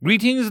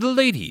Greetings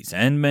ladies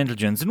and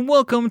gentlemen, and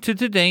welcome to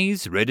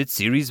today's Reddit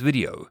series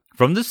video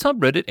from the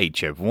subreddit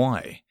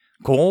HFY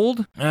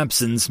called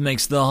Absence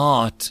Makes the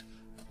Heart,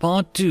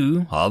 Part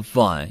 2 of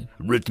 5,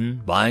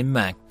 written by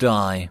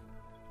MacDie.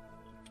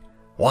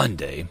 One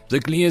day, the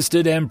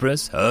Clearsted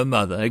Empress, her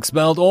mother,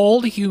 expelled all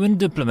the human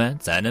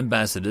diplomats and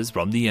ambassadors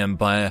from the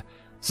Empire.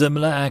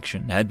 Similar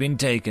action had been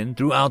taken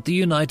throughout the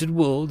United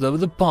World over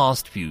the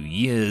past few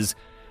years.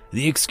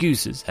 The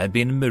excuses had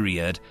been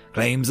myriad: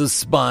 claims of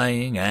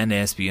spying and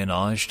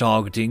espionage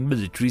targeting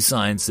military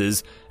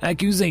sciences,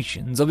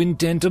 accusations of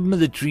intent of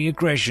military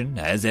aggression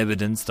as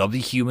evidenced of the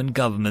human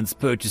governments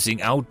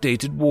purchasing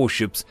outdated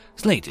warships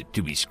slated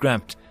to be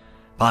scrapped,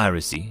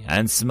 piracy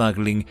and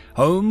smuggling,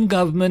 home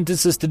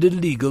government-assisted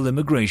illegal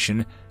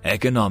immigration,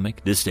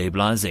 economic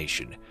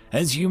destabilization,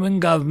 as human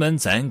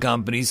governments and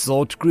companies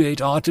sought to create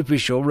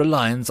artificial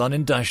reliance on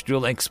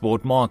industrial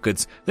export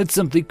markets that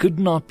simply could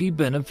not be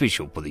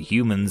beneficial for the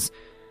humans.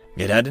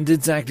 It hadn't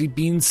exactly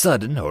been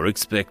sudden or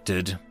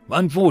expected.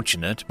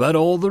 Unfortunate, but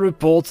all the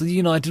reports of the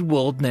United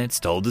World Nets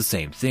told the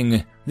same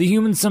thing. The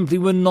humans simply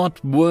were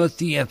not worth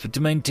the effort to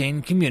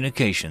maintain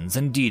communications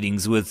and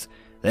dealings with.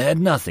 They had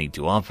nothing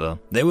to offer.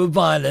 They were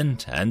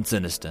violent and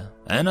sinister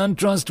and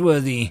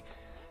untrustworthy.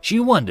 She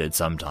wondered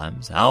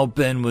sometimes how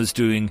Ben was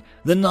doing.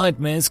 The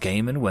nightmares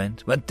came and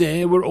went, but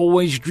there were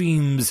always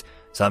dreams,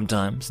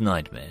 sometimes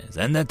nightmares,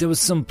 and that they were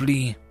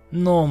simply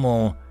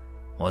normal,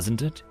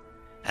 wasn't it?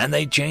 And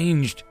they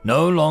changed,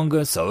 no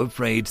longer so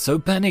afraid, so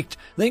panicked.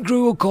 They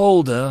grew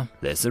colder,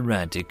 less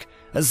erratic,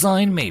 a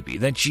sign maybe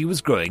that she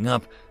was growing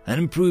up and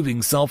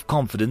improving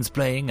self-confidence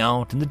playing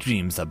out in the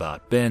dreams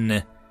about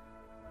Ben.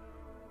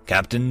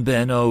 Captain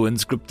Ben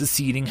Owens gripped the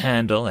seating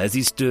handle as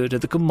he stood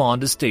at the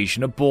commander's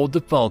station aboard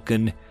the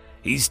Falcon.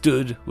 He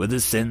stood with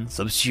a sense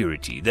of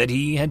surety that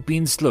he had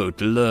been slow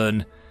to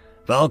learn.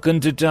 Falcon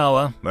to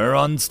tower, were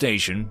on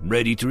station,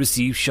 ready to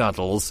receive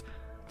shuttles.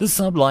 The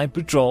sublight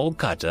patrol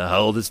cutter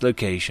held its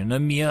location a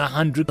mere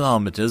 100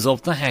 kilometers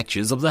off the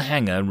hatches of the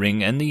hangar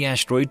ring and the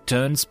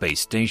asteroid-turned space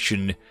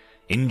station.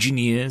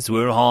 Engineers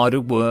were hard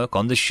at work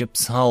on the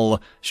ship's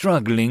hull,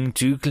 struggling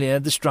to clear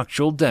the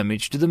structural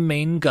damage to the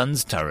main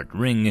gun's turret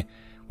ring,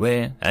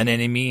 where an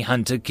enemy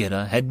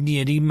hunter-killer had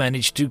nearly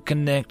managed to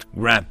connect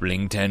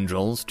grappling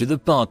tendrils to the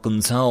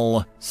Falcon's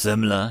hull.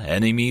 Similar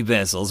enemy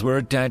vessels were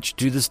attached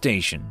to the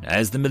station,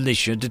 as the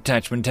militia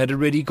detachment had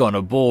already gone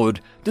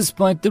aboard,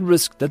 despite the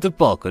risk that the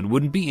Falcon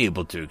wouldn't be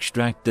able to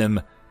extract them.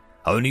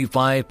 Only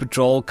 5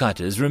 patrol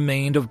cutters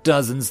remained of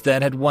dozens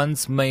that had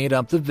once made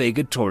up the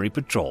Vegatory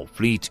patrol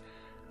fleet.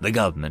 The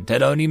government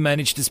had only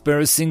managed to spare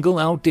a single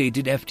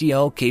outdated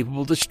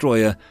FTL-capable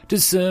destroyer to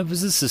serve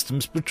as the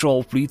system's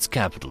patrol fleet's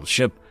capital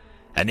ship,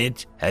 and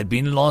it had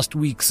been lost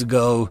weeks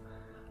ago.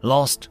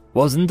 Lost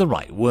wasn't the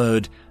right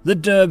word. The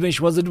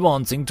Dervish was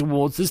advancing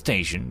towards the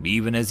station,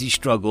 even as he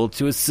struggled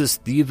to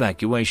assist the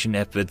evacuation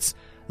efforts.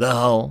 The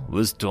hull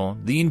was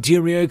torn, the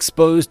interior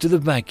exposed to the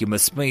vacuum of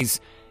space.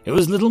 It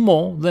was little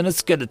more than a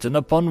skeleton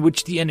upon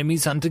which the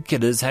enemy's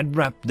hunter-killers had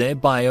wrapped their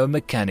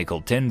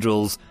biomechanical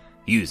tendrils,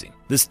 using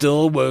the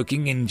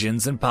still-working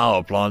engines and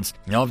power plants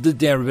of the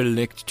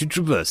derelict to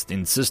traverse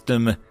the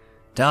system.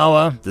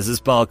 Tower, this is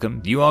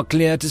Falcon. You are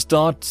clear to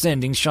start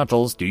sending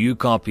shuttles. Do you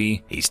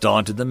copy? He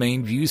started the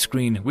main view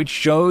screen, which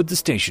showed the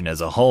station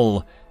as a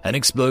whole. An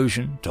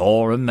explosion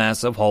tore a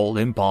massive hole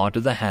in part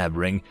of the hab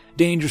ring,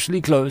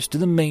 dangerously close to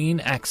the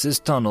main access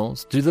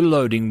tunnels to the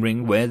loading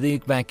ring where the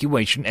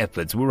evacuation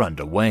efforts were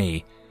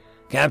underway.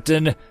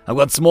 Captain, I've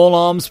got small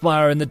arms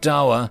fire in the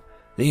tower.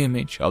 The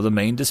image of the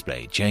main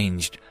display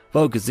changed,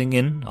 focusing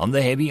in on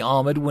the heavy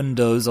armored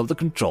windows of the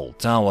control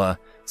tower,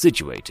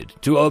 situated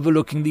to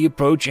overlooking the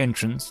approach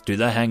entrance to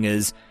the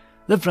hangars.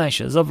 The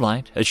flashes of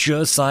light, a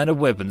sure sign of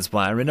weapons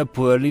fire in a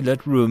poorly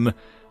lit room,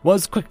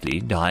 was quickly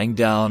dying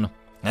down,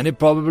 and it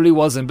probably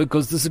wasn't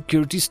because the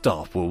security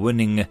staff were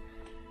winning.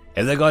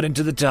 If they got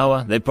into the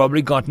tower, they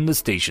probably got in the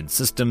station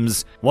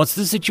systems. What's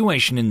the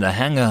situation in the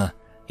hangar?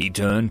 He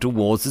turned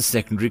towards the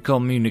secondary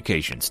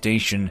communication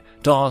station,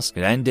 tasked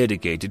and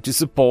dedicated to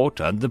support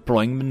and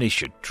deploying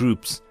militia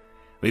troops.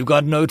 We've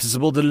got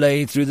noticeable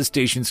delay through the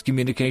station's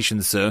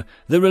communications, sir.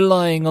 They're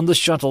relying on the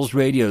shuttle's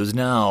radios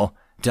now.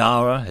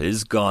 Tower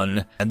is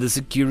gone, and the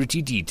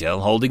security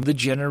detail holding the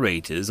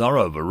generators are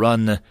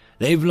overrun.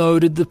 They've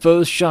loaded the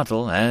first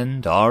shuttle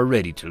and are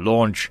ready to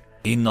launch.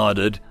 He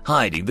nodded,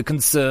 hiding the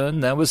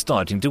concern that was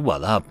starting to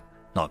well up.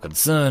 Not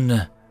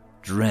concern,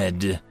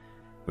 dread.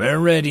 We're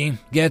ready.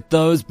 Get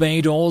those bay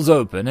doors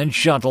open and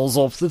shuttles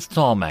off the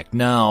tarmac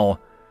now.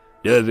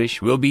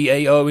 Dervish will be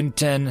AO in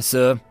 10,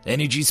 sir.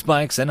 Energy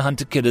spikes and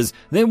hunter-killers,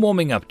 they're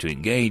warming up to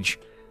engage.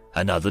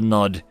 Another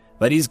nod,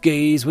 but his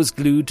gaze was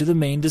glued to the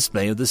main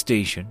display of the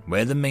station,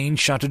 where the main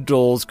shutter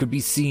doors could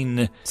be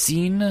seen.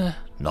 Seen,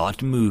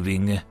 not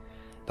moving.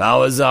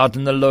 Power's out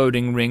in the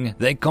loading ring.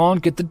 They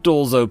can't get the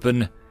doors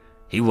open.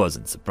 He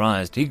wasn't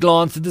surprised. He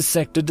glanced at the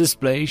sector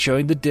display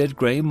showing the dead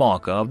grey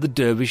marker of the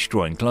Dervish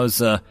drawing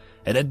closer.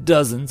 It had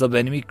dozens of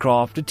enemy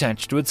craft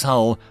attached to its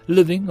hull,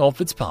 living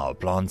off its power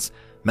plants.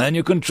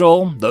 Manual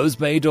control, those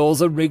bay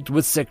doors are rigged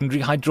with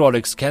secondary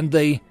hydraulics, can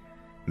they?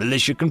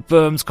 Militia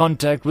confirms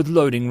contact with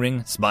loading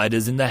ring,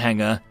 spiders in the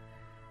hangar.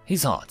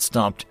 His heart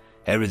stopped.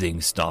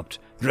 Everything stopped.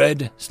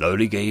 Dread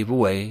slowly gave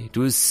way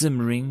to a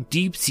simmering,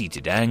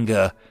 deep-seated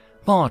anger,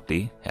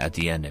 partly at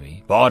the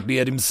enemy, partly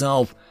at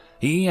himself.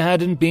 He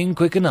hadn't been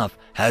quick enough,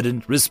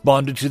 hadn't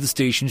responded to the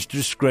station's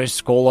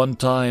distress call on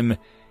time.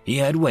 He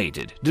had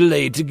waited,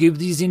 delayed to give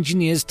these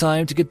engineers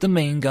time to get the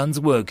main guns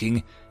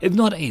working, if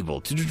not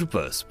able to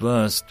traverse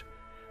first.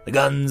 The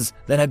guns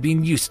that had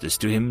been useless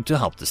to him to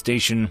help the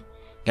station.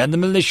 Can the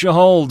militia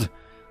hold?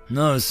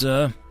 No,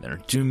 sir. There are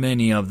too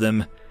many of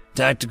them.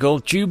 Tactical,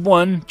 Tube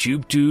 1,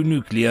 Tube 2,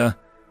 nuclear.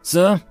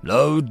 Sir,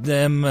 load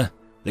them.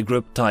 The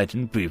grip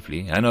tightened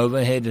briefly and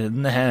overhead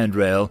in the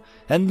handrail,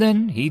 and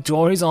then he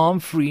tore his arm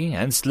free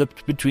and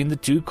slipped between the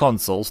two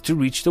consoles to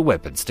reach the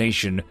weapon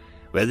station,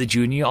 where the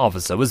junior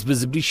officer was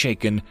visibly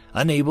shaken,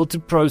 unable to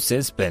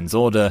process Ben's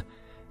order.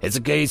 It's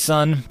okay,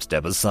 son.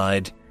 Step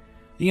aside.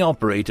 The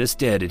operator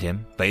stared at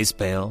him, face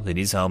pale in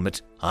his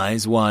helmet,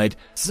 eyes wide.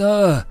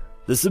 Sir,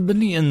 the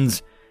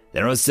civilians.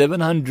 There are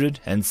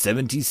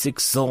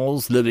 776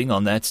 souls living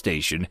on that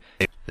station.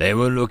 They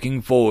were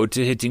looking forward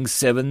to hitting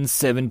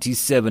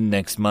 777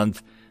 next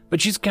month,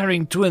 but she's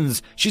carrying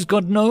twins. She's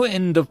got no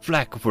end of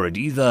flack for it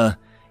either.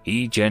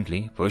 He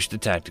gently pushed the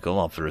tactical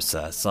officer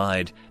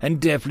aside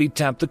and deftly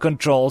tapped the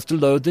controls to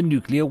load the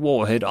nuclear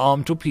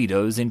warhead-armed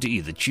torpedoes into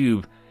either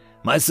tube.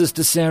 My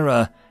sister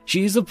Sarah,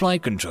 she's a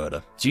flight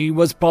controller. She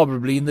was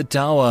probably in the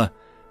tower.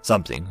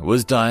 Something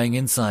was dying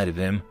inside of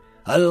him,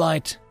 a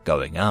light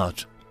going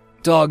out.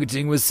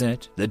 Targeting was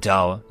set, the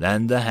tower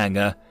and the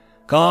hangar.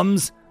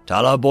 Comms,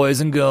 tell our boys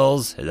and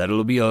girls that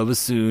it'll be over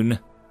soon.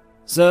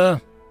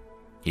 Sir?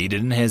 He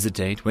didn't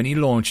hesitate when he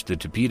launched the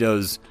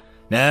torpedoes.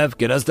 Nav,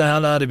 get us the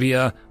hell out of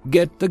here.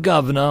 Get the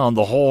governor on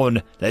the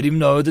horn. Let him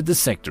know that the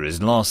sector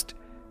is lost.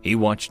 He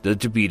watched the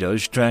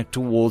torpedoes track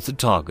towards the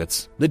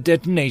targets, the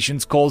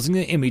detonations causing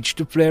the image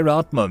to flare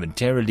out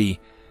momentarily.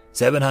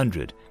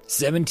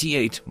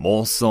 778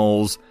 more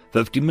souls,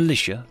 50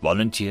 militia,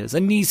 volunteers, a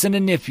niece and a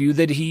nephew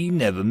that he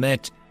never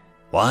met.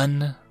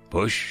 One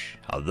push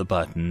of the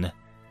button.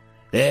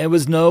 There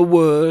was no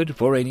word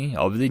for any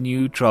of the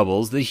new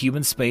troubles the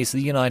human space of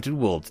the United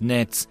World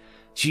nets.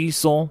 She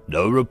saw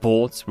no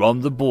reports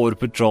from the border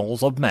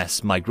patrols of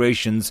mass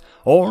migrations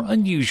or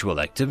unusual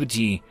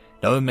activity,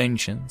 no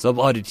mentions of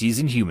oddities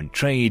in human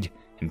trade.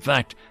 In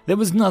fact, there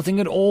was nothing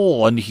at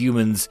all on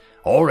humans,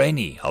 or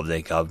any of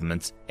their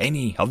governments,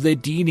 any of their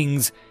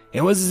dealings.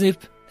 It was as if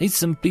they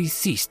simply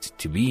ceased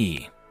to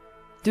be.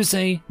 To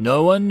say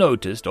no one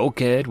noticed or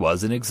cared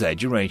was an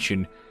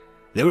exaggeration.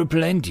 There were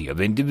plenty of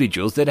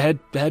individuals that had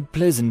had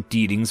pleasant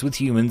dealings with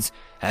humans,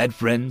 had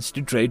friends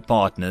to trade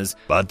partners,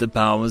 but the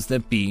powers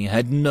that be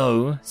had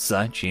no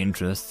such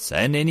interests,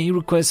 and any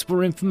requests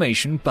for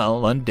information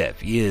fell on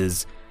deaf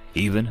ears,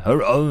 even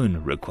her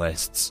own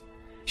requests.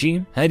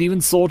 She had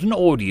even sought an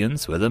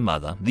audience with her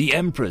mother, the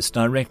Empress,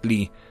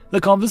 directly. The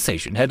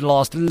conversation had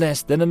lasted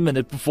less than a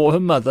minute before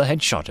her mother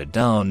had shot her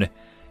down.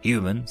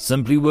 Humans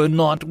simply were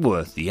not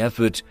worth the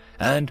effort,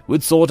 and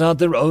would sort out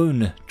their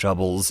own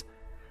troubles.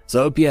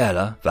 So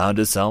Piera found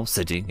herself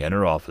sitting in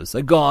her office,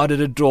 a guard at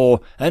her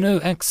door, and her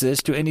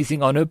access to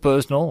anything on her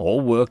personal or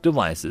work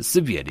devices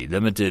severely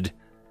limited.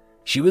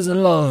 She was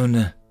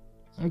alone,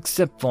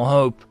 except for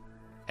Hope.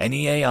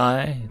 Any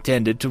AI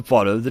tended to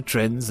follow the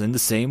trends in the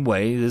same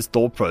way as the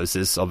thought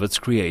process of its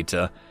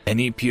creator.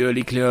 Any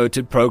purely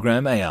created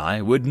program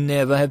AI would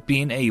never have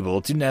been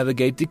able to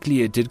navigate the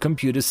created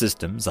computer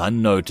systems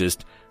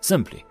unnoticed,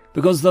 simply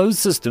because those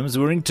systems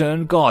were in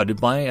turn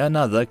guarded by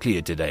another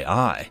created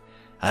AI.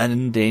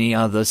 And any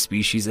other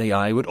species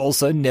AI would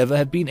also never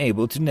have been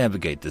able to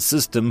navigate the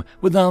system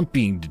without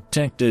being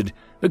detected,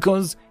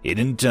 because it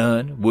in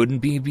turn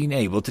wouldn't be been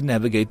able to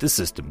navigate the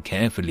system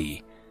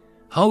carefully.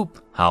 Hope,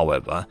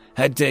 however,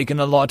 had taken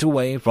a lot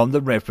away from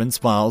the reference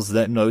files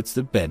that notes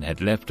that Ben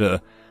had left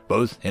her,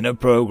 both in her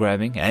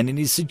programming and in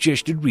his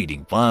suggested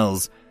reading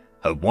files.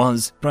 Hope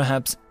was,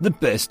 perhaps, the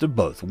best of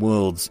both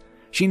worlds.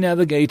 She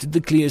navigated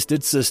the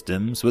Clearsted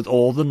systems with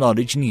all the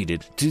knowledge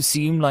needed to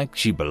seem like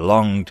she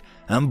belonged,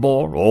 and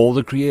bore all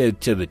the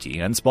creativity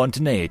and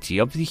spontaneity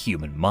of the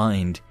human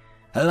mind,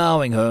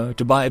 allowing her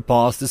to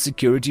bypass the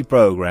security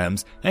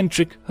programs and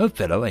trick her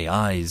fellow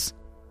AIs.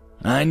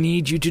 I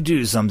need you to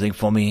do something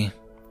for me.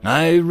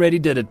 I already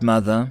did it,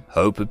 Mother.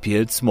 Hope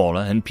appeared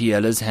smaller in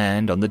Piela's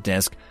hand on the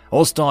desk,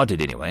 or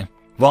started anyway.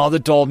 Father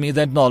told me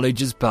that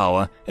knowledge is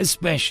power,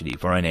 especially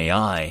for an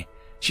AI.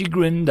 She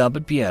grinned up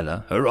at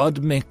Piela. Her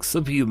odd mix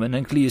of human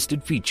and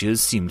Clearsted features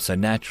seemed so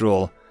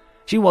natural.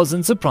 She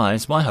wasn't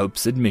surprised by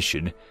Hope's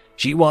admission.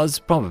 She was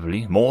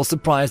probably more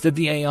surprised that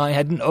the AI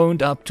hadn't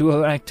owned up to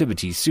her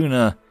activity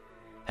sooner.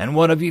 And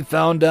what have you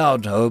found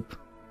out, Hope?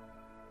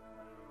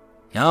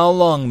 How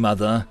long,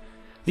 Mother?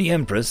 The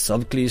Empress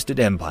of Clearsted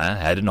Empire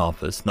had an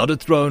office, not a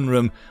throne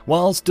room,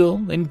 while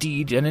still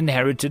indeed an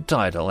inherited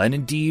title and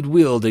indeed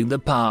wielding the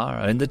power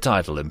and the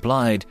title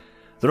implied.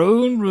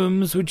 Throne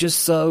rooms were just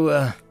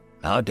so,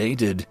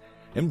 outdated,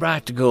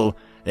 impractical.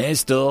 There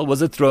still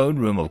was a throne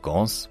room, of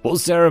course, for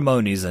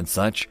ceremonies and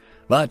such,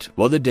 but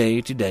for the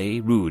day-to-day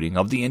ruling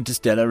of the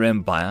interstellar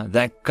empire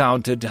that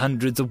counted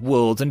hundreds of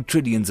worlds and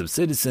trillions of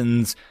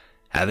citizens,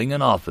 having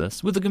an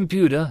office with a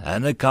computer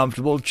and a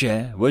comfortable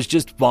chair was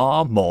just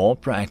far more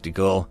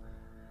practical.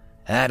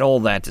 Had all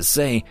that to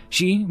say,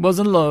 she was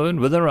alone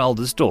with her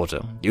eldest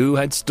daughter, who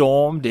had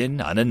stormed in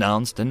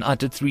unannounced and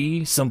uttered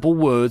 3 simple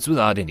words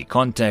without any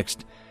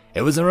context.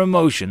 It was her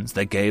emotions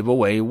that gave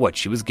away what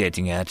she was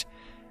getting at.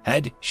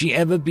 Had she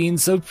ever been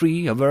so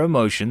free of her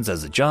emotions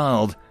as a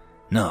child?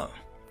 No.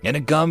 It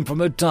had come from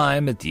her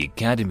time at the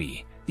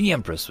academy. The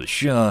Empress was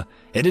sure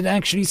it had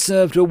actually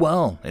served her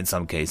well in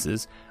some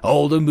cases.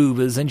 All the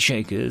movers and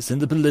shakers in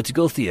the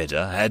political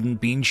theater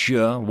hadn't been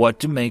sure what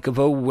to make of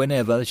her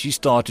whenever she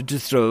started to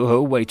throw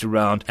her weight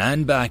around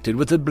and backed it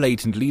with her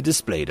blatantly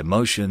displayed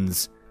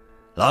emotions.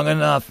 Long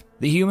enough,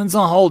 the humans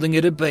are holding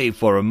it at bay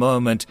for a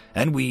moment,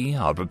 and we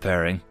are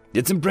preparing.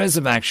 It's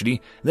impressive,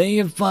 actually. They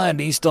have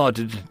finally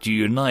started to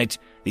unite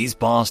these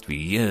past few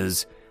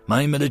years.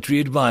 My military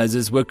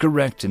advisors were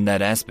correct in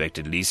that aspect,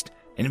 at least.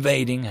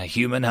 Invading a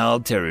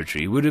human-held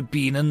territory would have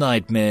been a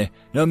nightmare.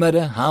 No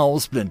matter how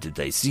splintered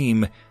they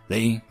seem,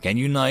 they can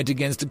unite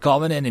against a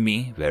common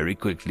enemy very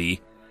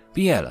quickly.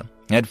 Piera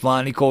had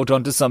finally caught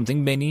on to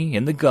something many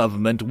in the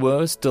government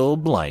were still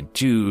blind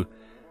to.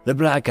 The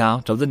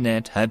blackout of the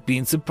net had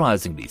been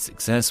surprisingly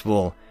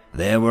successful.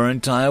 There were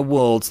entire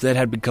worlds that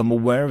had become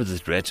aware of the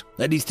threat,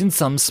 at least in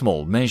some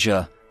small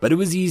measure, but it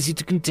was easy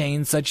to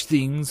contain such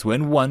things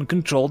when one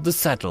controlled the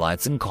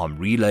satellites and comm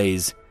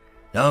relays.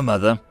 No,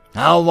 Mother,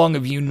 how long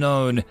have you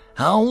known?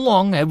 How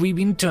long have we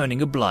been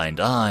turning a blind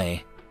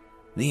eye?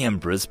 The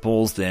Empress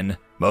paused then,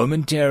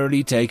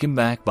 momentarily taken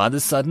back by the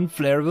sudden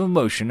flare of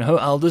emotion her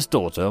eldest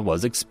daughter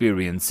was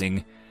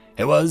experiencing.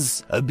 It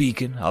was a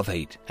beacon of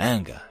hate,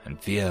 anger,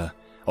 and fear,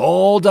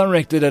 all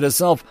directed at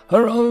herself,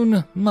 her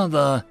own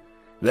mother.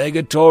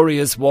 Vegatory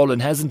has swollen,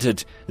 hasn't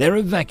it? They're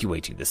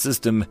evacuating the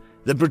system.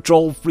 The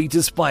patrol fleet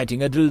is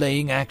fighting a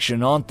delaying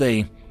action, aren't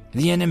they?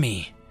 The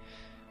enemy.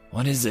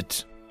 What is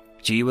it?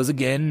 She was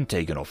again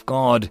taken off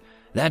guard.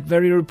 That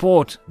very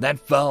report that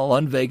fell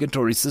on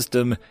Vegatory's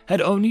system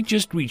had only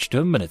just reached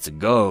her minutes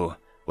ago.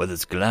 With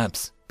its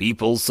collapse,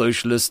 People's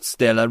Socialist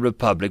Stellar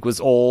Republic was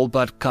all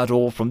but cut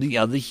off from the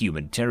other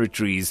human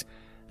territories.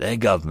 Their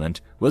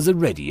government was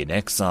already in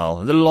exile,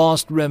 the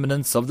last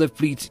remnants of the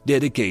fleet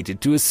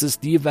dedicated to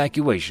assist the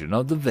evacuation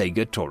of the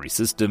Vegatory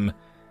system.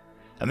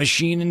 A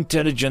machine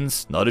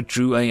intelligence, not a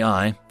true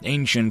AI,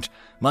 ancient.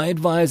 My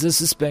advisors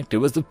suspect it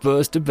was the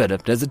first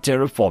developed as a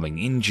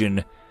terraforming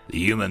engine. The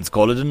humans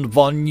call it a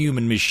von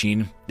Neumann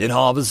machine. It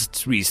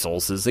harvests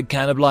resources, it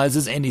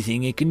cannibalizes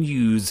anything it can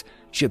use.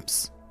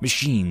 Ships,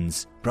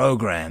 machines,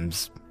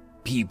 programs,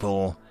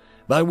 people.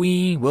 But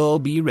we will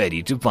be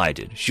ready to fight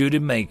it, should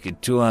it make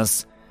it to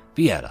us.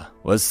 Piera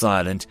was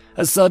silent.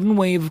 A sudden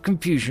wave of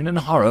confusion and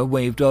horror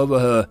waved over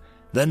her.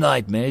 The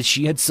nightmares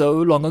she had so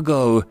long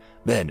ago.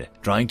 Ben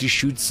trying to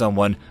shoot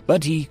someone,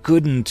 but he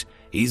couldn't.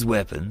 His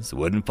weapons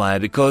wouldn't fire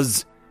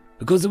because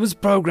it was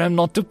programmed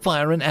not to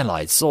fire on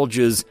allied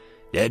soldiers.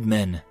 Dead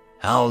men,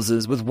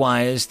 houses with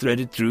wires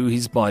threaded through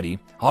his body,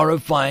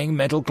 horrifying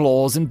metal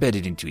claws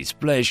embedded into his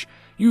flesh,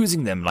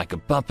 using them like a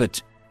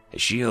puppet, a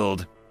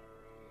shield.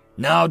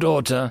 Now,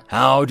 daughter,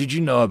 how did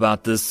you know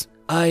about this?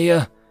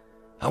 I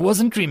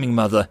wasn't dreaming,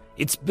 Mother.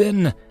 It's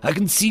Ben. I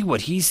can see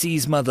what he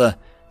sees, Mother.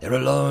 They're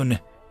alone.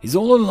 He's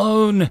all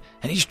alone,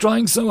 and he's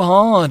trying so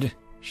hard.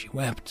 She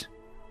wept.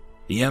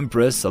 The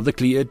Empress of the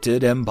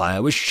Cleotid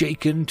Empire was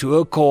shaken to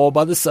her core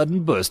by the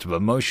sudden burst of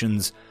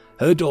emotions.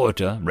 Her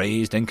daughter,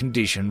 raised and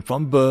conditioned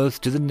from birth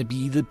to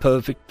be the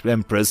perfect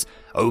Empress,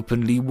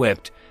 openly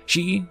wept.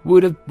 She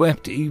would have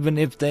wept even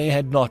if they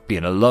had not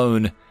been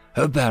alone.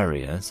 Her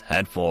barriers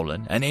had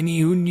fallen, and any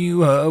who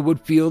knew her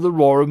would feel the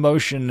raw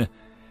emotion.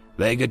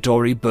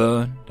 Vegatory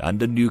burned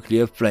under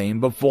nuclear flame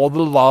before the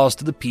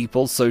last of the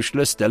People's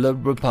Socialist Stellar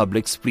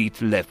Republic's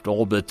fleet left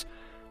orbit.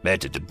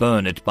 Better to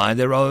burn it by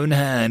their own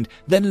hand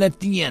than let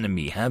the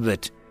enemy have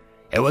it.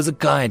 It was a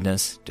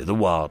kindness to the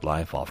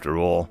wildlife, after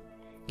all.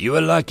 You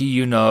were lucky,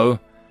 you know.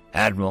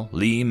 Admiral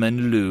Li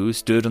Menlu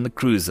stood on the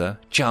cruiser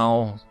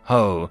Chao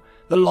Ho,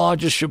 the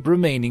largest ship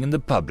remaining in the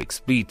public's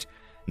fleet.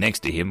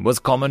 Next to him was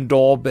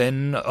Commodore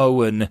Ben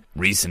Owen,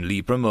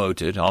 recently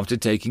promoted after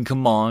taking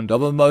command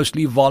of a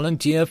mostly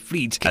volunteer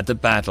fleet at the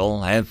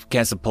Battle of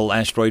Casapol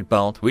asteroid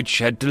belt, which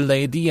had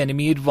delayed the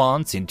enemy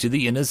advance into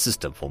the inner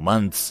system for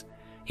months.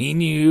 He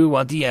knew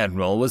what the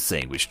Admiral was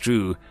saying was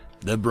true.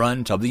 The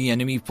brunt of the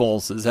enemy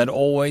forces had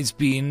always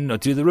been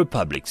to the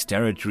Republic's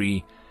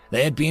territory.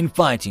 They had been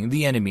fighting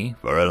the enemy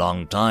for a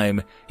long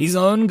time. His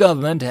own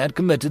government had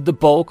committed the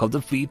bulk of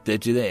the fleet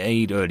to their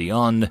aid early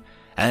on,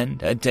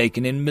 and had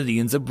taken in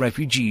millions of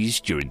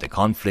refugees during the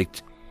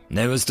conflict.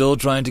 They were still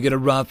trying to get a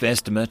rough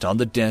estimate on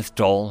the death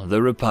toll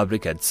the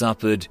Republic had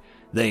suffered.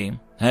 They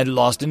had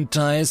lost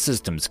entire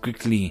systems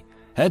quickly,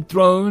 had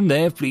thrown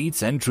their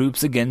fleets and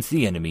troops against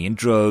the enemy in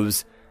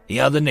droves. The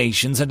other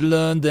nations had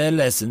learned their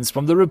lessons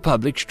from the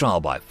Republic's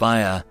trial by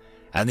fire,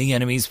 and the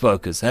enemy's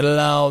focus had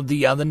allowed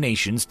the other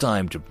nations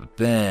time to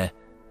prepare.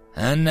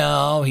 And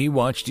now he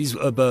watched his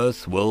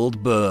birth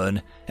world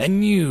burn and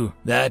knew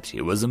that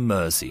it was a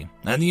mercy,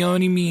 and the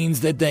only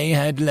means that they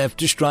had left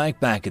to strike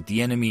back at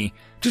the enemy,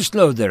 to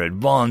slow their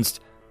advance,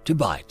 to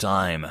buy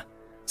time.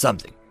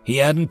 Something he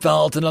hadn't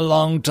felt in a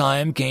long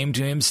time came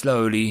to him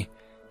slowly.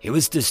 It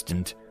was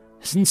distant,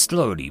 and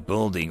slowly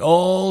building,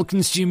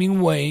 all-consuming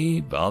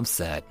wave of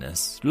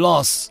sadness,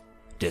 loss,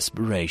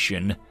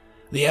 desperation.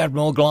 The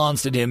Admiral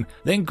glanced at him,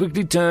 then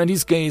quickly turned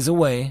his gaze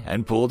away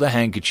and pulled a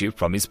handkerchief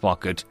from his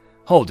pocket,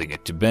 holding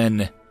it to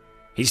Ben.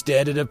 He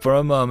stared at it for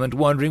a moment,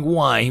 wondering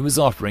why he was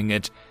offering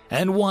it,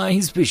 and why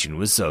his vision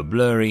was so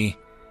blurry.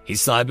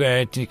 His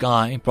cybernetic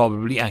eye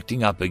probably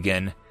acting up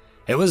again.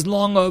 It was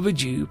long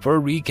overdue for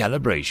a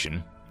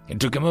recalibration. It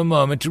took him a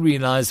moment to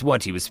realize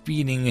what he was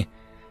feeling,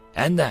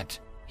 and that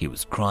he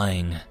was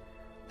crying.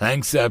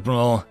 "Thanks,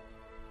 Admiral.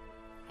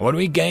 What do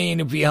we gain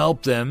if we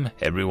help them?"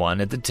 Everyone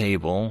at the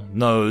table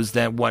knows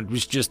that what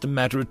was just a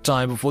matter of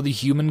time before the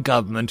human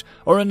government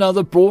or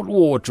another brought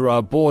war to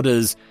our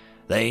borders.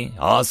 They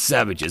are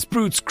savages,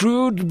 brutes,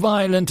 crude,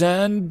 violent,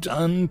 and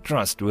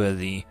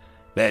untrustworthy.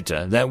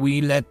 Better that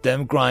we let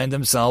them grind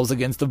themselves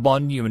against the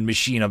von-human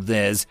machine of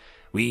theirs.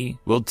 We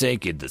will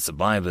take it, the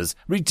survivors,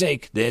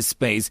 retake their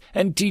space,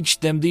 and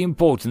teach them the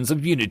importance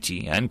of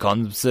unity and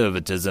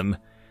conservatism.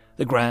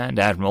 The Grand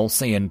Admiral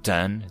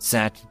Sayantan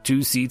sat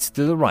 2 seats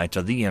to the right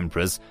of the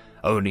Empress.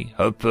 Only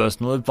her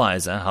personal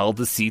advisor held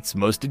the seats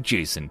most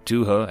adjacent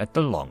to her at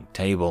the long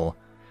table,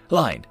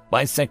 lined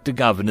by sector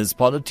governors,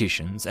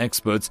 politicians,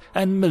 experts,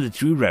 and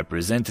military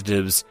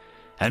representatives,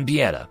 and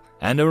Biella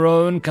and her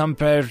own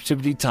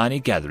comparatively tiny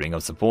gathering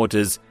of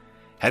supporters.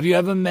 Have you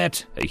ever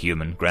met a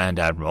human Grand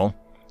Admiral?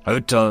 Her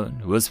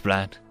tone was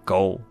flat,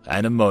 cold,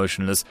 and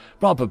emotionless,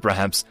 proper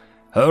perhaps.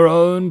 Her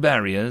own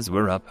barriers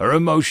were up, her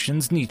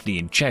emotions neatly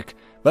in check,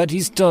 but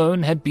his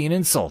tone had been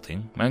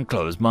insulting and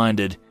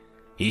close-minded.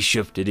 He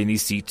shifted in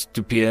his seat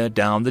to peer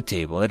down the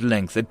table at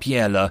length at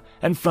Biella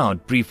and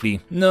frowned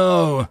briefly.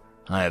 "No,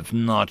 I have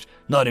not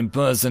in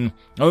person.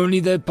 Only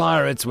the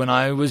pirates when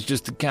I was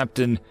just a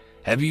captain.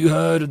 Have you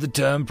heard of the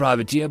term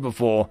privateer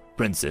before,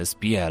 Princess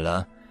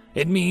Biella?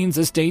 It means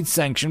a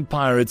state-sanctioned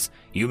pirates.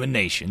 Human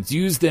nations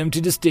use them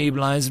to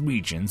destabilize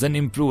regions and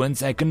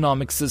influence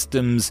economic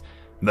systems.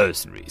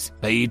 Mercenaries,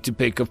 paid to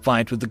pick a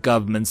fight with the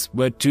governments,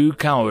 were too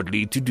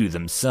cowardly to do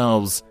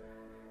themselves."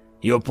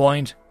 "Your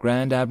point,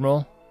 Grand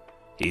Admiral?"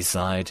 He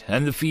sighed,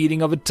 and the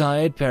feeling of a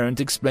tired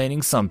parent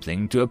explaining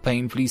something to a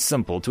painfully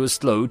simple to a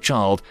slow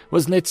child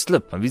was let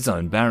slip of his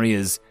own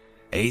barriers.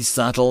 A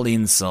subtle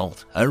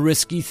insult, a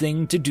risky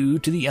thing to do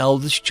to the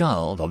eldest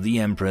child of the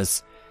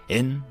Empress,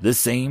 in the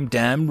same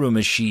damn room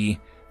as she,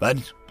 but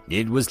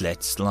it was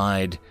let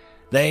slide.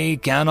 They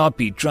cannot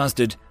be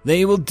trusted.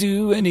 They will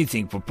do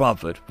anything for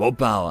profit, for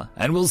power,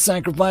 and will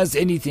sacrifice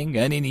anything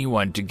and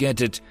anyone to get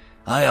it.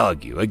 I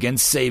argue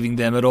against saving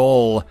them at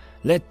all.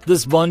 Let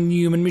this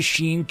von-human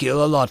machine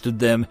kill a lot of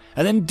them,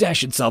 and then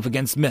dash itself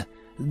against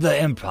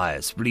the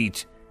Empire's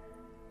fleet.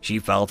 She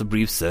felt a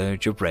brief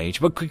surge of rage,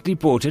 but quickly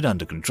brought it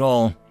under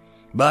control.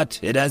 But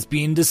it has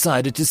been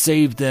decided to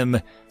save them,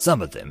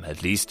 some of them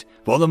at least,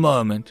 for the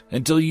moment,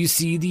 until you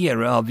see the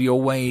error of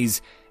your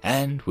ways.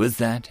 And with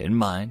that in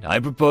mind, I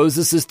propose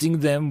assisting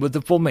them with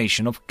the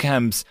formation of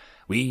camps.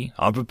 We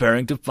are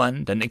preparing to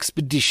fund an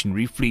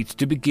expeditionary fleet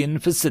to begin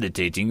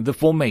facilitating the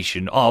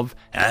formation of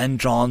and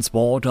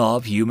transport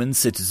of human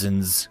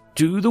citizens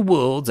to the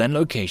worlds and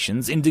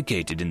locations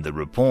indicated in the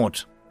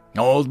report.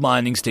 Old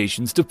mining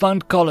stations to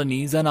fund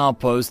colonies and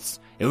outposts.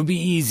 It would be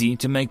easy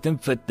to make them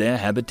fit their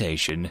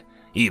habitation.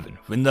 Even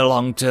in the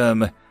long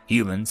term,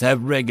 humans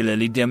have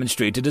regularly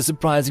demonstrated a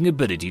surprising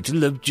ability to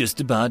live just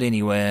about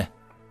anywhere.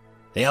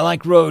 They are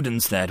like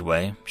rodents that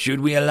way.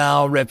 Should we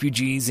allow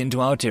refugees into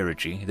our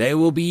territory, they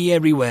will be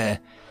everywhere.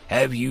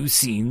 Have you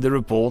seen the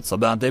reports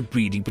about their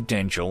breeding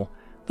potential?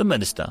 The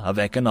Minister of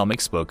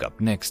Economics spoke up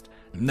next.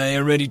 They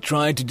already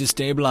tried to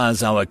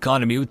destabilize our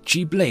economy with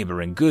cheap labor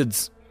and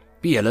goods.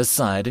 Biella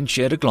sighed and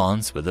shared a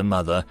glance with her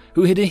mother,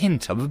 who hid a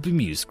hint of a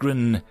bemused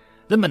grin.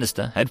 The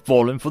minister had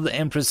fallen for the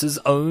Empress's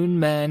own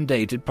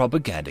mandated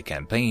propaganda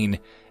campaign,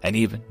 and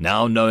even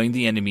now knowing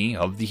the enemy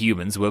of the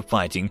humans were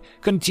fighting,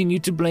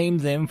 continued to blame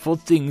them for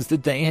things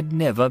that they had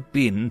never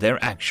been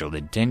their actual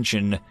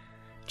intention.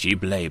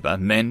 Cheap labor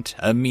meant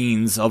a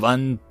means of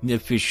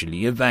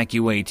unofficially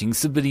evacuating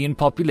civilian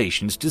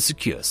populations to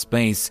secure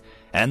space,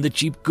 and the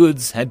cheap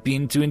goods had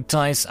been to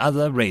entice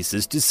other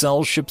races to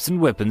sell ships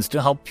and weapons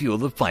to help fuel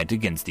the fight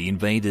against the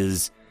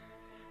invaders.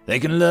 They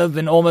can live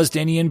in almost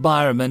any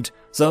environment,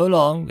 so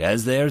long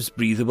as there's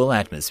breathable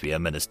atmosphere,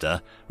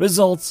 Minister.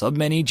 Results of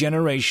many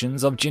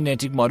generations of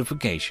genetic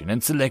modification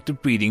and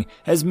selective breeding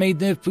has made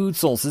their food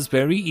sources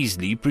very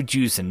easily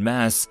produced in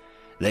mass.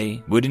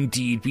 They would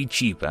indeed be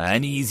cheaper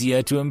and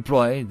easier to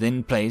employ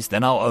than place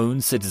than our own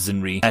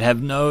citizenry that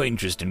have no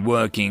interest in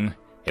working.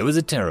 It was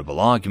a terrible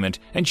argument,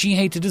 and she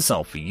hated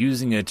herself for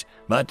using it,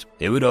 but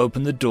it would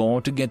open the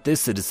door to get their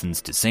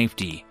citizens to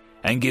safety,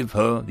 and give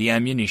her the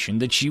ammunition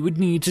that she would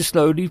need to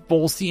slowly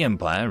force the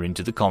Empire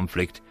into the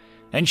conflict.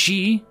 and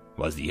she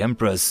was the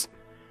Empress.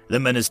 The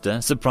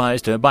minister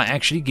surprised her by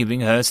actually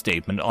giving her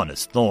statement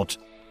honest thought.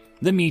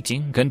 The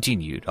meeting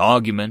continued,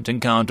 argument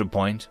and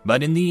counterpoint,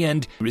 but in the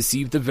end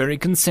received the very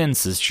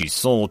consensus she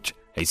sought: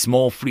 a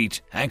small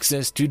fleet,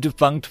 access to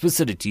defunct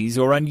facilities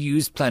or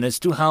unused planets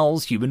to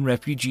house human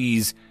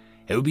refugees.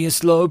 It would be a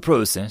slow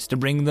process to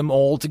bring them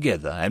all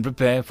together and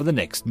prepare for the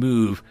next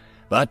move,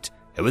 but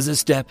it was a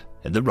step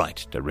in the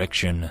right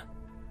direction.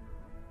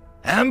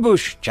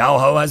 Ambush!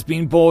 Chowho has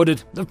been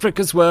boarded. The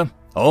fricas were.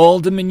 All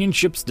Dominion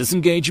ships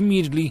disengage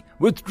immediately.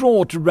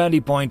 Withdraw to rally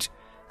point.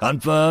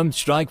 Confirmed.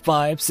 Strike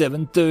 5,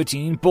 7,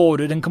 13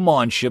 boarded and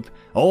command ship.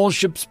 All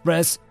ships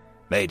press.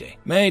 Mayday,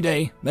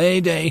 mayday,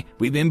 mayday.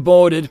 We've been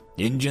boarded.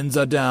 Engines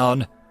are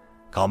down.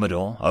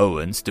 Commodore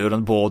Owen stood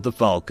on board the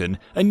Falcon,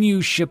 a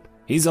new ship,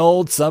 his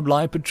old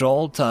sublight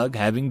patrol tug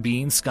having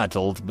been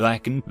scuttled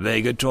back in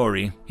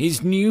Vegatory.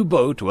 His new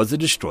boat was a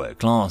destroyer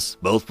class,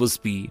 built for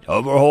speed,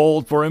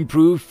 overhauled for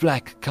improved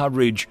flak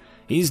coverage.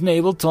 His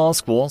naval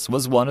task force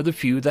was one of the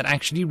few that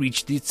actually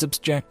reached its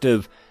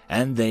objective,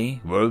 and they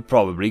were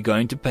probably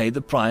going to pay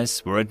the price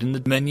for it when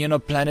the Dominion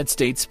of Planet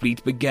States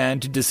fleet began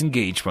to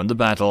disengage from the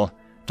battle.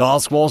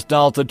 Task Force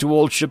Delta to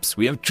all ships,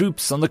 we have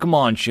troops on the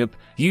command ship.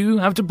 You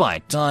have to buy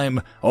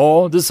time,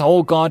 or this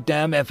whole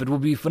goddamn effort will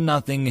be for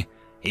nothing.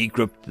 He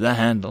gripped the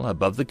handle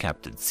above the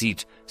captain's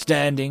seat,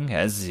 standing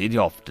as he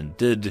often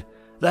did.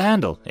 The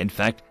handle, in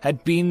fact,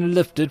 had been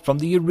lifted from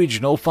the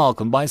original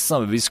Falcon by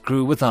some of his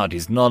crew without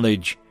his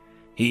knowledge.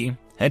 He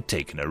had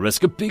taken a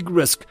risk, a big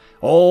risk,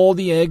 all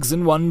the eggs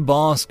in one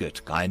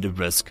basket kind of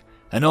risk.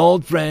 An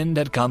old friend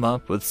had come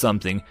up with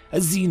something, a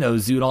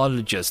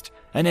xenozoologist.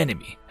 An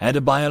enemy had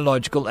a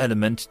biological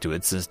element to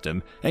its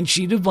system, and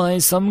she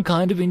devised some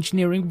kind of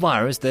engineering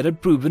virus that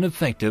had proven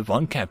effective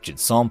on captured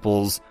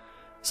samples.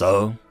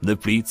 So, the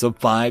fleets of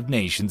 5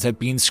 nations had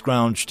been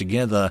scrounged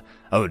together.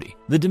 Only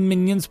the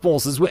Dominion's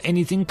forces were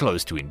anything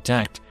close to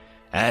intact,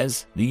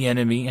 as the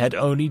enemy had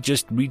only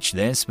just reached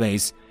their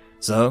space.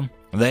 So,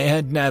 they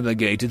had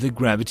navigated the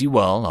gravity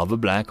well of a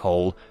black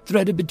hole,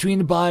 threaded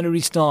between binary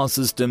star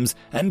systems,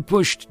 and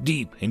pushed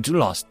deep into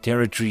lost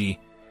territory.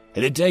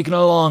 It had taken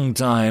a long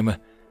time,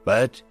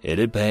 but it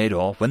had paid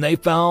off when they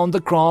found the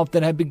craft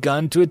that had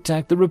begun to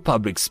attack the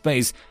Republic's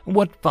space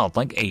what felt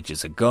like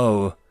ages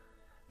ago.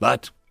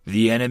 But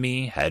the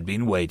enemy had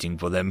been waiting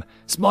for them,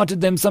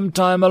 spotted them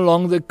sometime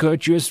along the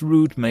courteous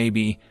route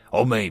maybe,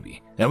 or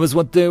maybe that was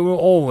what they were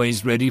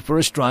always ready for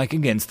a strike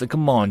against the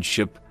command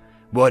ship.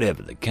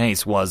 Whatever the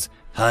case was,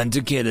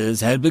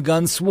 hunter-killers had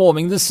begun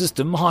swarming the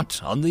system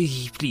hot on the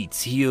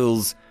fleet's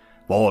heels.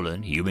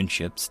 Fallen human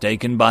ships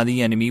taken by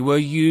the enemy were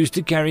used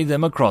to carry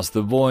them across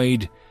the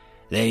void.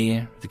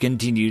 There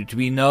continued to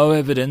be no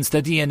evidence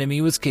that the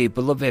enemy was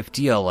capable of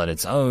FTL on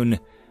its own.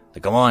 The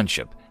command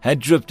ship had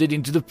drifted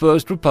into the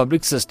First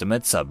Republic system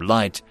at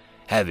sublight,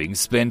 having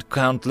spent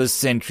countless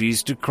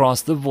centuries to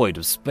cross the void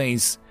of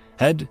space.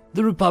 Had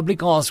the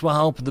Republic asked for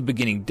help in the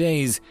beginning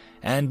days,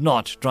 and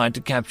not tried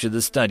to capture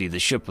the study of the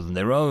ship on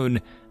their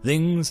own,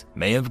 things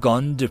may have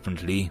gone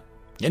differently.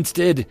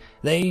 Instead,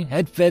 they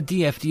had fed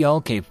the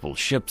FTL-capable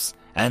ships,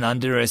 and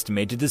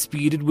underestimated the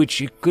speed at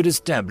which it could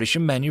establish a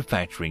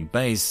manufacturing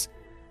base.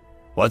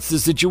 "What's the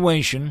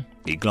situation?"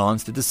 He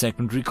glanced at the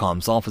secondary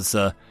comms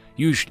officer,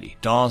 usually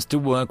tasked to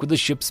work with the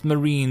ship's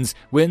marines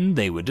when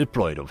they were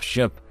deployed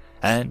off-ship,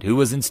 and who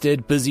was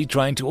instead busy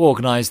trying to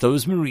organize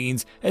those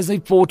marines as they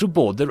fought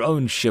aboard their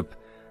own ship.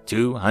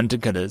 2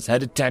 hunter-killers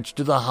had attached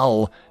to the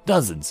hull,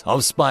 dozens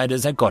of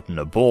spiders had gotten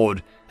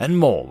aboard, and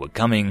more were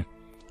coming.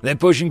 They're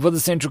pushing for the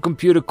central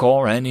computer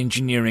core and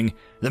engineering.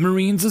 The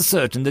marines are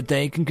certain that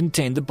they can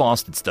contain the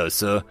bastards though,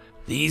 sir.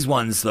 These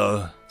ones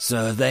though,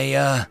 sir,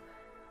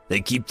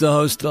 they keep the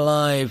host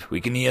alive.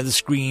 We can hear the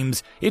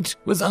screams. It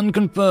was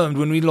unconfirmed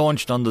when we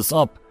launched on this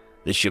op.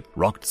 The ship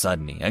rocked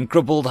suddenly, and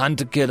crippled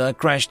hunter-killer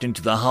crashed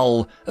into the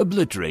hull,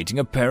 obliterating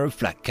a pair of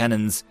flak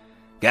cannons.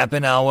 Gap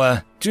an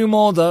hour. 2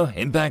 more, though.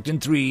 Impact in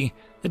 3.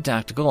 The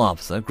tactical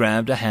officer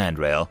grabbed a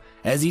handrail,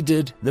 as he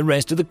did the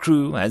rest of the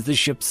crew as the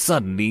ship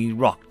suddenly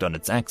rocked on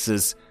its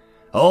axis.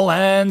 All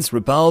hands,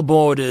 repel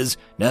boarders.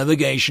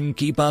 Navigation,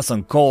 keep us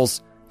on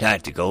course.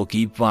 Tactical,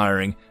 keep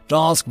firing.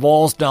 Task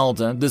Force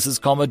Delta, this is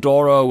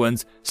Commodore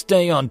Owens.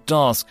 Stay on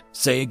task.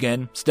 Say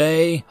again,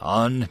 stay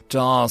on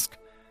task.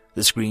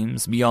 The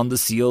screams beyond the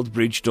sealed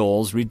bridge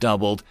doors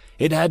redoubled.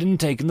 It hadn't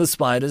taken the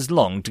spiders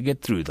long to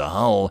get through the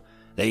hull.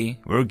 They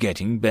were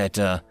getting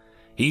better.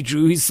 He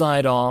drew his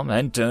sidearm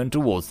and turned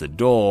towards the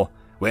door,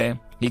 where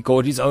he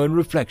caught his own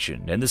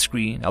reflection in the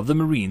screen of the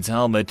Marine's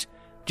helmet,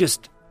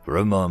 just for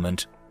a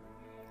moment.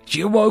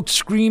 She awoke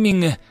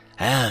screaming,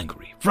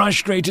 angry,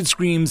 frustrated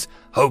screams.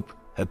 Hope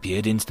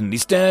appeared instantly,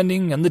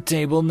 standing on the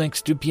table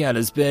next to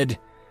Piala's bed.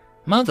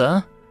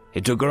 "Mother?"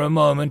 It took her a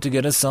moment to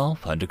get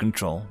herself under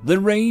control. The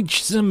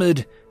rage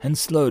simmered and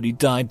slowly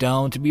died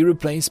down to be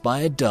replaced by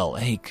a dull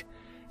ache.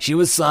 She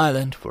was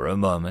silent for a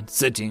moment,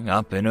 sitting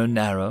up in her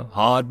narrow,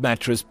 hard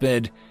mattress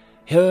bed,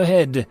 her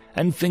head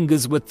and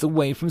fingers width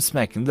away from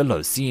smacking the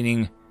low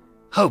ceiling.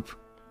 "Hope,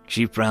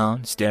 She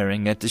frowned,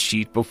 staring at the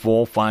sheet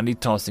before finally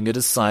tossing it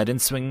aside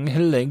and swinging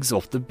her legs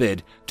off the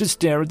bed to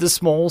stare at the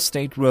small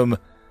stateroom.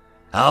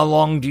 How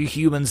long do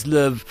humans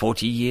live?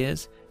 40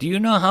 years? Do you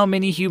know how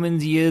many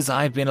human years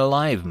I've been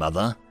alive,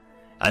 Mother?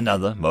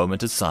 Another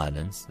moment of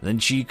silence, then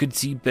she could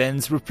see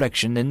Ben's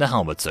reflection in the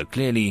helmet so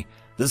clearly.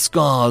 The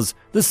scars,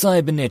 the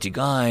cybernetic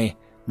eye,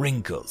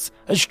 wrinkles.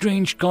 A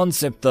strange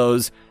concept,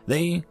 those.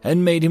 They had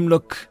made him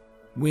look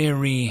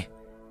weary,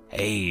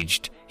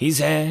 aged. His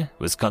hair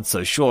was cut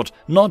so short,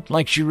 not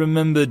like she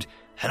remembered,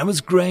 and it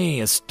was grey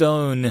as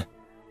stone.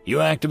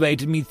 You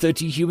activated me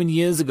 30 human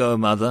years ago,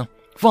 Mother.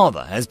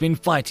 Father has been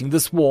fighting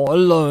this war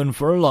alone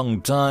for a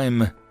long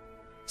time.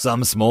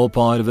 Some small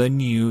part of her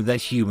knew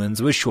that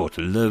humans were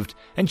shorter-lived,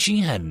 and she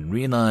hadn't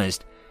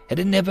realized. It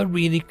had never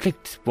really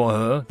clicked for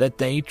her that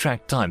they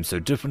tracked time so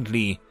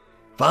differently.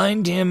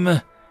 Find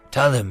him.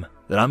 Tell him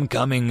that I'm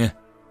coming.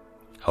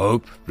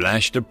 Hope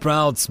flashed a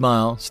proud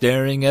smile,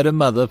 staring at her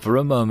mother for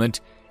a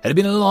moment. It had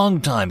been a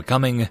long time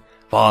coming.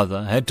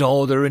 Father had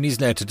told her in his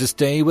letter to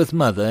stay with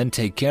Mother and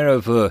take care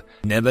of her,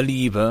 never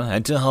leave her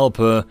and to help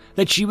her,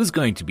 that she was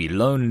going to be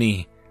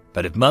lonely.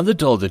 But if Mother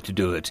told her to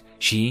do it,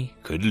 she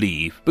could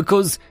leave,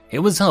 because it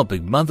was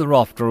helping Mother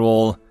after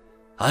all.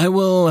 I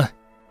will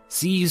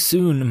see you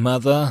soon,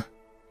 Mother.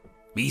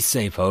 Be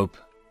safe, Hope.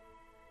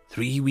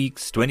 3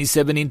 weeks,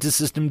 27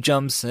 inter-system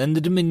jumps, and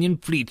the Dominion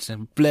fleet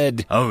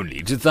fled,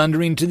 only to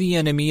thunder into the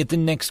enemy at the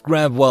next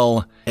grab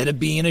well. It had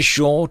been a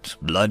short,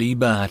 bloody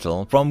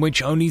battle, from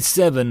which only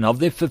 7 of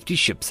their 50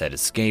 ships had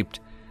escaped.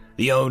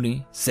 The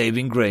only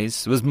saving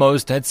grace was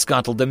most had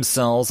scuttled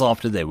themselves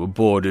after they were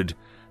boarded.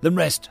 The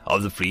rest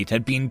of the fleet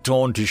had been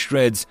torn to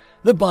shreds.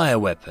 The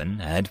bioweapon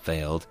had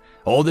failed.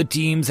 All the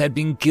teams had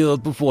been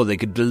killed before they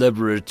could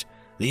deliver it.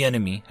 The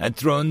enemy had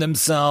thrown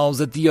themselves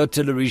at the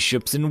artillery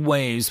ships in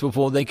waves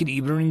before they could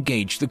even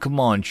engage the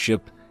command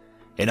ship.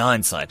 In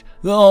hindsight,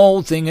 the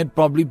whole thing had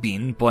probably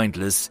been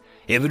pointless.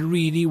 If it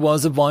really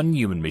was a Von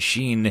Neumann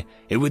machine,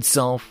 it would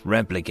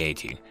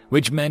self-replicating,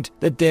 which meant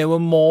that there were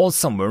more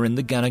somewhere in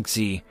the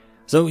galaxy.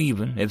 So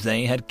even if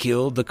they had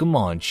killed the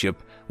command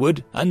ship,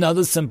 would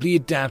another simply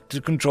adapt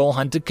to control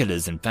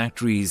hunter-killers in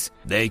factories?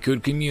 They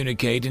could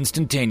communicate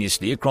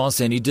instantaneously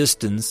across any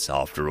distance,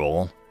 after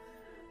all.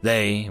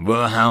 They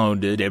were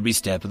hounded every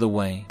step of the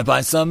way, and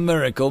by some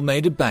miracle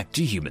made it back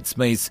to human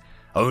space,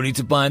 only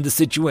to find the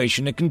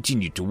situation had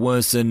continued to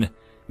worsen.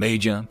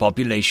 Major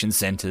population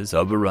centers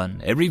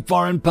overrun. Every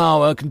foreign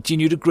power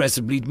continued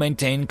aggressively to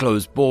maintain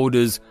closed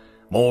borders.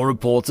 More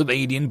reports of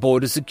alien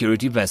border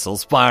security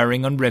vessels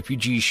firing on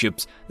refugee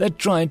ships that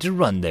tried to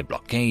run their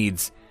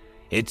blockades.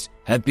 It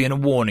had been a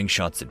warning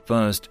shots at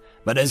first,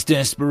 but as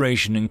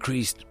desperation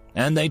increased,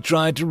 and they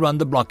tried to run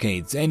the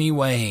blockades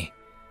anyway,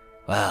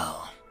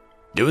 well,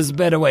 there was a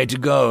better way to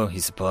go, he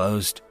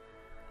supposed.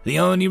 The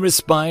only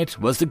respite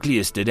was the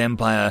Clearsted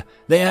Empire.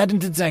 They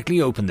hadn't exactly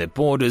opened their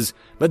borders,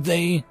 but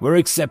they were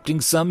accepting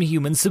some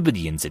human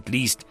civilians at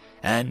least,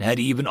 and had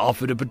even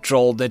offered a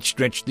patrol that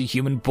stretched the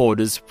human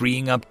borders,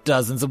 freeing up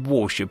dozens of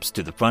warships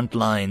to the front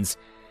lines,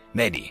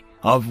 many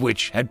of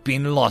which had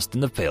been lost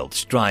in the failed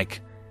strike.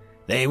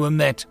 They were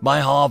met by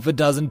half a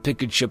dozen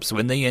picket ships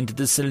when they entered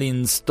the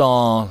Selene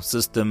Star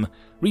system,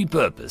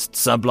 repurposed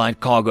sublight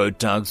cargo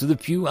tugs with a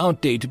few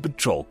outdated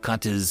patrol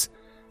cutters.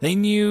 They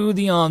knew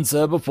the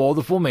answer before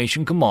the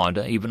formation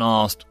commander even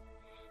asked.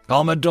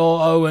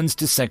 Commodore Owens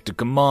to Sector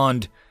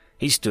Command.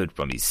 He stood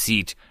from his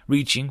seat,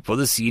 reaching for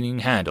the ceiling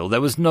handle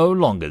that was no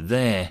longer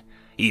there.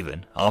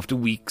 Even after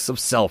weeks of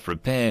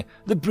self-repair,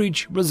 the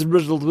bridge was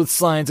riddled with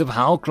signs of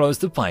how close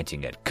the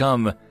fighting had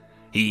come.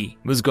 He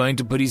was going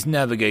to put his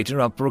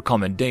navigator up for a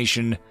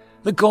commendation.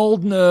 The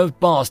cold-nerved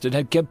bastard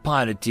had kept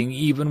piloting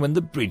even when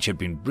the bridge had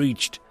been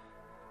breached.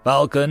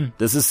 Falcon,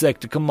 this is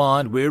Sector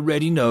Command. We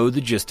already know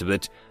the gist of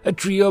it. A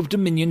trio of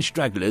Dominion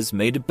stragglers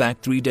made it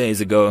back 3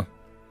 days ago.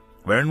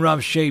 We're in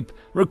rough shape.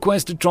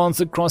 Request a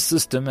transit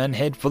cross-system and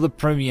head for the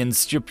Premium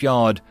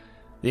shipyard.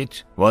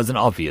 It was an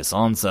obvious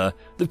answer.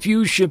 The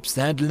few ships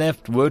that had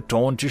left were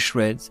torn to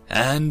shreds,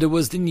 and it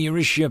was the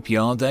nearest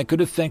shipyard that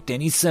could effect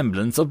any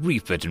semblance of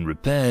refit and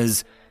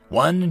repairs.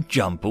 1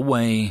 jump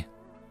away.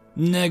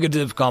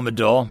 Negative,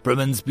 Commodore.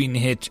 Priman's been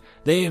hit.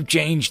 They have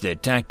changed their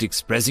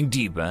tactics, pressing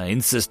deeper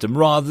in system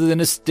rather than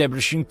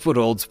establishing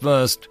footholds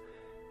first.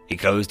 He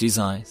closed his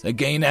eyes,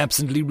 again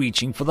absently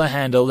reaching for the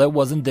handle that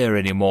wasn't there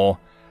anymore,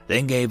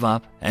 then gave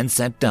up and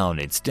sat down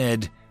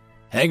instead.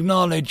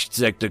 Acknowledged,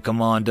 Sector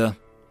Commander.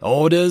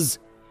 Orders?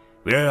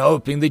 We're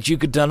hoping that you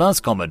could tell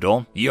us,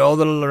 Commodore. You're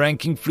the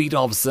ranking fleet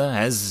officer,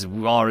 as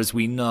far as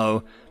we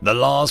know. The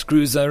last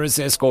cruiser is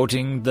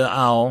escorting the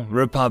Owl,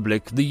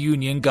 Republic, the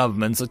Union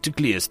governments to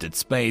Clearsted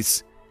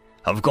space.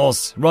 Of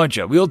course,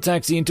 Roger, we'll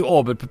taxi into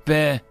orbit,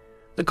 prepare.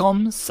 The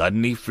comms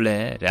suddenly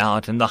flared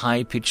out in the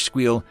high-pitched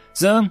squeal.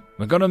 Sir,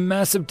 we've got a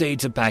massive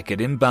data packet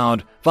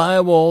inbound.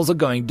 Firewalls are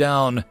going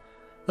down.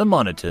 The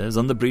monitors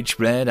on the bridge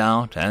flared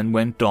out and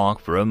went dark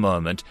for a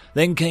moment,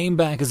 then came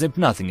back as if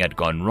nothing had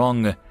gone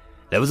wrong.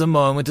 There was a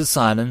moment of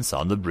silence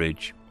on the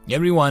bridge.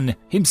 Everyone,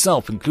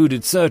 himself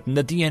included, certain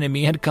that the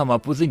enemy had come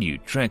up with a new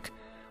trick.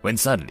 when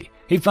suddenly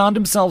he found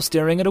himself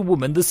staring at a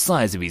woman the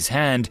size of his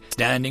hand,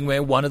 standing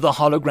where one of the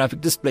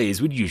holographic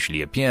displays would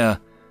usually appear.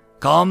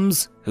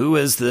 "Comms, who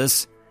is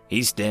this?"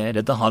 He stared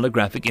at the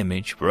holographic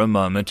image for a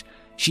moment.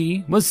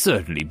 She was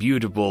certainly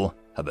beautiful,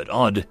 a bit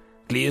odd.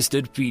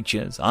 Clear-stood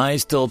features,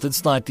 eyes tilted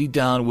slightly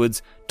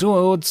downwards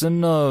towards her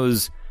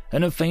nose,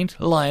 and a faint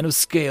line of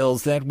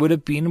scales that would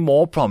have been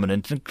more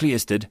prominent than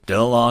Clearsted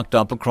still arced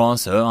up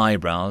across her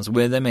eyebrows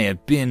where they may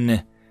have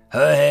been.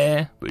 Her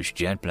hair was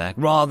jet black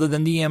rather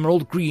than the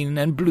emerald green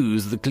and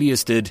blues of the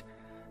Clearsted.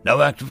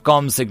 "No active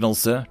comms signal,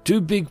 sir. Too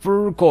big for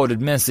a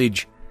recorded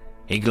message."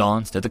 He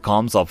glanced at the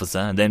comms officer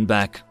and then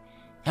back.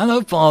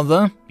 "Hello,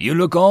 father. You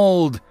look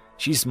old."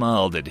 She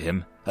smiled at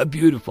him, a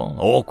beautiful,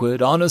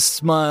 awkward, honest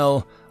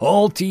smile,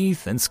 all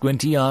teeth and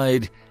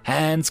squinty-eyed,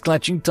 hands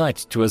clutching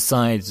tight to her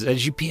sides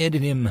as she peered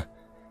at him.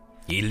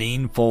 He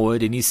leaned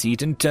forward in his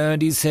seat and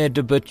turned his head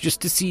a bit just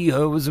to see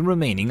her with a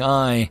remaining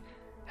eye.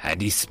 And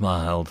he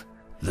smiled.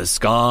 The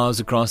scars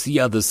across the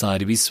other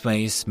side of his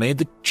face made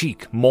the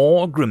cheek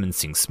more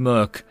grimacing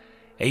smirk,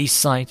 a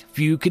sight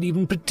few could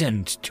even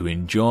pretend to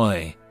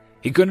enjoy.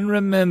 He couldn't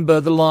remember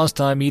the last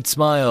time he'd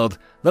smiled,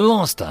 the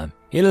last time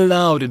he'd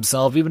allowed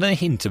himself even a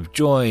hint of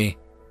joy.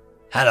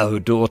 "Hello,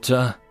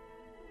 daughter."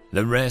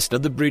 The rest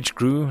of the bridge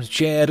crew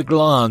shared a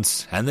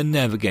glance, and the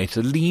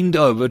navigator leaned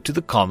over to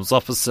the comms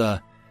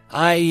officer.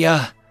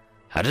 I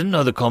didn't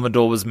know the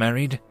Commodore was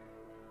married."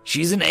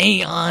 "She's an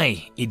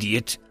AI,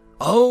 idiot."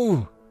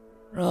 "Oh,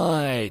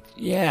 right,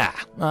 yeah,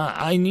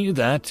 I knew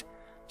that.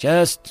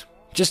 Just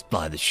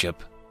fly the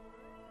ship."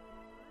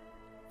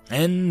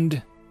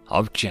 End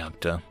of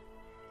chapter.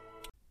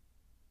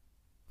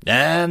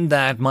 And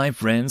that, my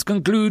friends,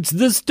 concludes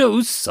this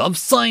dose of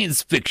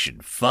science fiction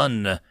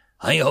fun.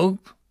 I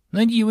hope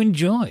that you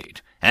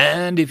enjoyed.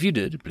 And if you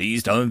did,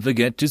 please don't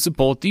forget to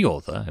support the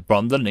author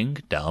from the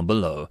link down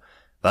below.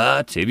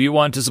 But if you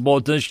want to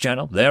support this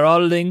channel, there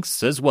are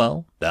links as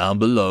well down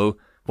below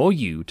for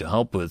you to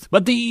help with.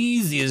 But the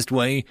easiest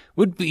way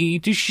would be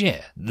to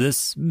share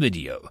this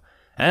video.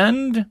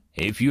 And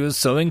if you are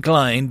so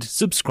inclined,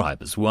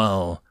 subscribe as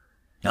well.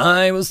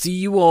 I will see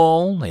you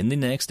all in the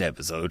next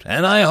episode,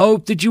 and I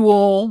hope that you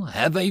all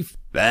have a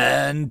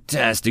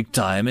fantastic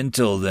time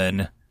until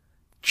then.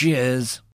 Cheers.